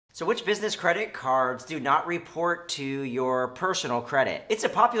So which business credit cards do not report to your personal credit? It's a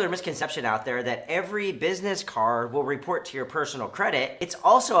popular misconception out there that every business card will report to your personal credit. It's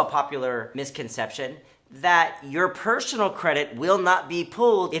also a popular misconception that your personal credit will not be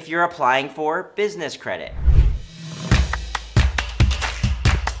pulled if you're applying for business credit.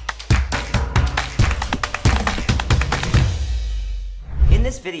 In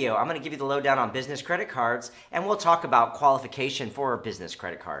this video, I'm going to give you the lowdown on business credit cards, and we'll talk about qualification for business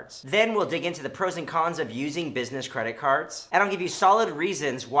credit cards. Then we'll dig into the pros and cons of using business credit cards, and I'll give you solid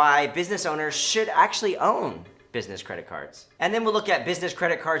reasons why business owners should actually own business credit cards. And then we'll look at business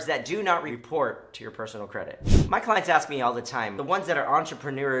credit cards that do not report to your personal credit. My clients ask me all the time, the ones that are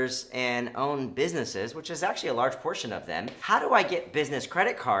entrepreneurs and own businesses, which is actually a large portion of them, how do I get business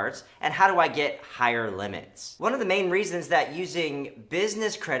credit cards and how do I get higher limits? One of the main reasons that using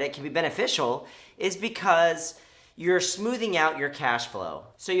business credit can be beneficial is because you're smoothing out your cash flow.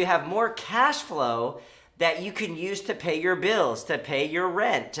 So you have more cash flow that you can use to pay your bills, to pay your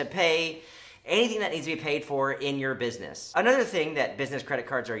rent, to pay anything that needs to be paid for in your business. Another thing that business credit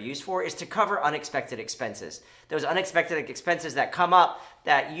cards are used for is to cover unexpected expenses. Those unexpected expenses that come up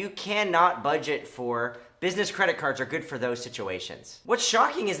that you cannot budget for, business credit cards are good for those situations. What's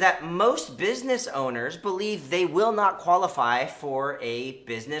shocking is that most business owners believe they will not qualify for a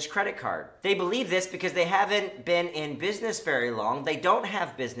business credit card. They believe this because they haven't been in business very long, they don't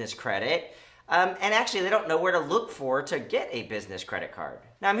have business credit, and actually they don't know where to look for to get a business credit card.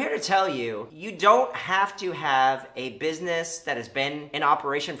 Now I'm here to tell you, you don't have to have a business that has been in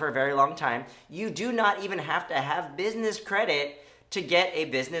operation for a very long time. You do not even have to have business credit to get a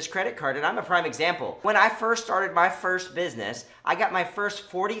business credit card, and I'm a prime example. When I first started my first business, I got my first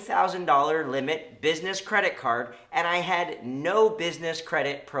 $40,000 limit business credit card, and I had no business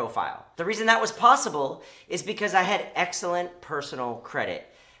credit profile. The reason that was possible is because I had excellent personal credit.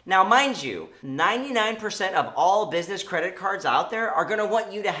 Now, mind you, 99% of all business credit cards out there are gonna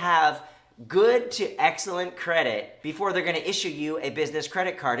want you to have good to excellent credit before they're gonna issue you a business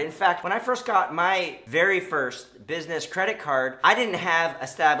credit card. In fact, when I first got my very first business credit card, I didn't have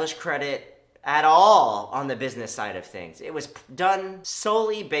established credit at all on the business side of things. It was done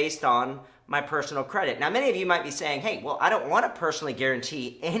solely based on my personal credit. Now, many of you might be saying, hey, well, I don't wanna personally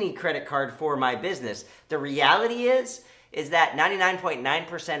guarantee any credit card for my business. The reality is that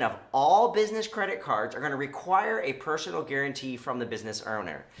 99.9% of all business credit cards are going to require a personal guarantee from the business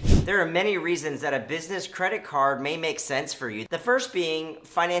owner. There are many reasons that a business credit card may make sense for you. The first being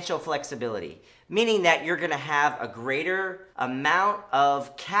financial flexibility, meaning that you're going to have a greater amount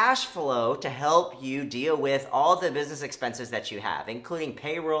of cash flow to help you deal with all the business expenses that you have, including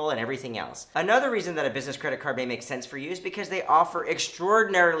payroll and everything else. Another reason that a business credit card may make sense for you is because they offer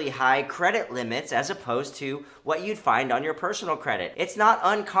extraordinarily high credit limits as opposed to what you'd find on your personal credit. It's not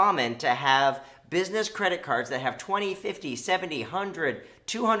uncommon to have business credit cards that have $20, $50, $70, $100,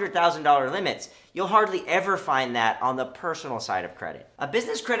 $200,000 limits. You'll hardly ever find that on the personal side of credit. A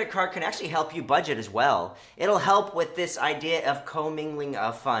business credit card can actually help you budget as well. It'll help with this idea of commingling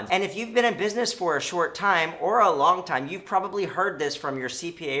of funds. And if you've been in business for a short time or a long time, you've probably heard this from your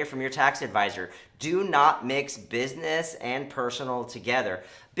CPA or from your tax advisor. Do not mix business and personal together.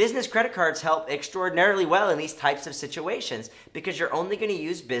 Business credit cards help extraordinarily well in these types of situations because you're only going to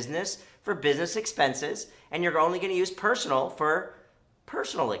use business for business expenses and you're only going to use personal for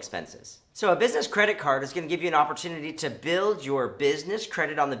personal expenses. So a business credit card is going to give you an opportunity to build your business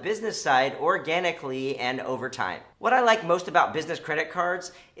credit on the business side organically and over time. What I like most about business credit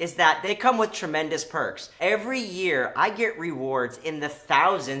cards is that they come with tremendous perks. Every year I get rewards in the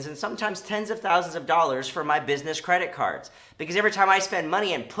thousands and sometimes tens of thousands of dollars for my business credit cards. Because every time I spend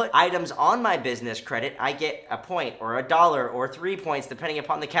money and put items on my business credit, I get a point or a dollar or 3 points depending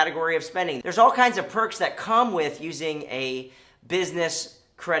upon the category of spending. There's all kinds of perks that come with using a business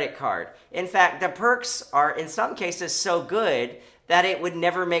credit card. In fact, the perks are in some cases so good that it would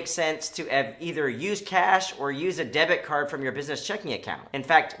never make sense to either use cash or use a debit card from your business checking account. In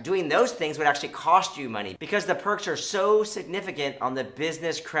fact, doing those things would actually cost you money because the perks are so significant on the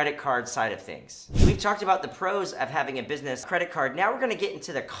business credit card side of things. We've talked about the pros of having a business credit card. Now we're going to get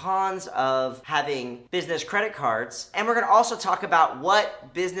into the cons of having business credit cards, and we're going to also talk about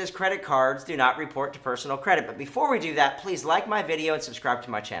what business credit cards do not report to personal credit. But before we do that, please like my video and subscribe to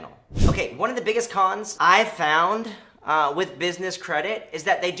my channel. Okay, one of the biggest cons I've found with business credit is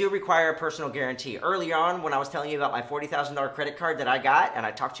that they do require a personal guarantee. Early on, when I was telling you about my $40,000 credit card that I got, and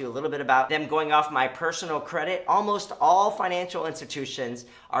I talked to you a little bit about them going off my personal credit, almost all financial institutions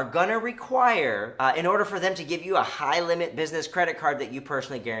are gonna require, in order for them to give you a high limit business credit card, that you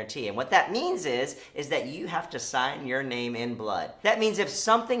personally guarantee. And what that means is that you have to sign your name in blood. That means if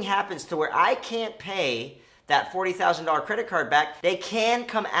something happens to where I can't pay that $40,000 credit card back, they can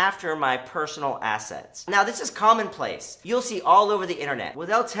come after my personal assets. Now, this is commonplace. You'll see all over the internet. Well,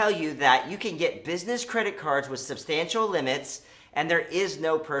 they'll tell you that you can get business credit cards with substantial limits and there is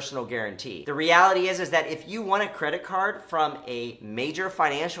no personal guarantee. The reality is that if you want a credit card from a major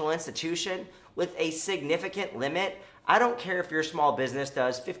financial institution with a significant limit, I don't care if your small business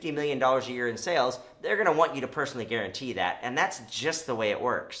does $50 million a year in sales, they're gonna want you to personally guarantee that, and that's just the way it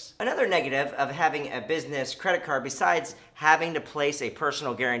works. Another negative of having a business credit card, besides having to place a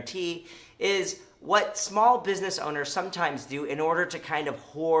personal guarantee, is what small business owners sometimes do in order to kind of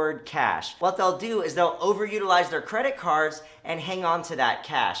hoard cash. What they'll do is they'll overutilize their credit cards and hang on to that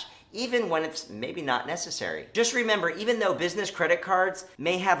cash, even when it's maybe not necessary. Just remember, even though business credit cards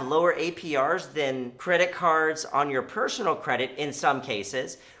may have lower APRs than credit cards on your personal credit in some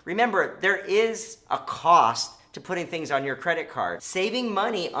cases, remember, there is a cost to putting things on your credit card. Saving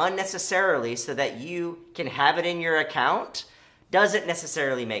money unnecessarily so that you can have it in your account doesn't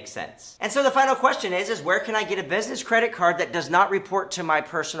necessarily make sense. And so the final question is where can I get a business credit card that does not report to my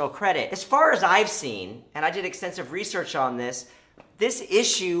personal credit? As far as I've seen, and I did extensive research on this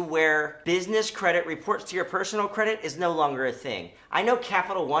issue where business credit reports to your personal credit is no longer a thing. I know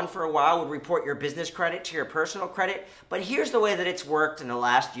Capital One for a while would report your business credit to your personal credit, but here's the way that it's worked in the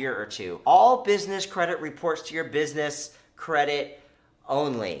last year or two. All business credit reports to your business credit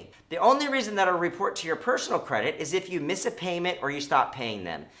only. The only reason that it'll report to your personal credit is if you miss a payment or you stop paying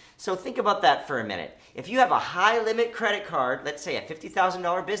them. So think about that for a minute. If you have a high limit credit card, let's say a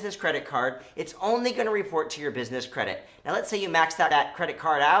 $50,000 business credit card, it's only going to report to your business credit. Now let's say you maxed out that credit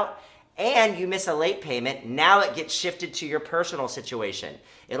card out and you miss a late payment, now it gets shifted to your personal situation.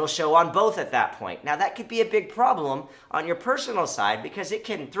 It'll show on both at that point. Now that could be a big problem on your personal side because it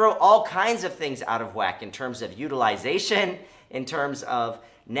can throw all kinds of things out of whack in terms of utilization, in terms of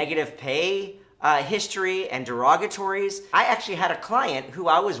negative pay history and derogatories. I actually had a client who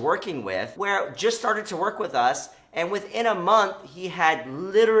I was working with where just started to work with us, and within a month he had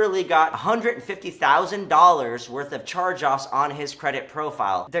literally got $150,000 worth of charge-offs on his credit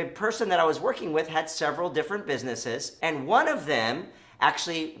profile. The person that I was working with had several different businesses, and one of them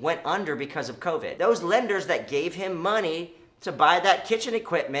actually went under because of COVID. Those lenders that gave him money to buy that kitchen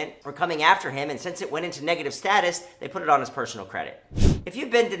equipment were coming after him, and since it went into negative status, they put it on his personal credit. If you've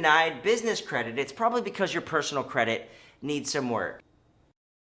been denied business credit, it's probably because your personal credit needs some work.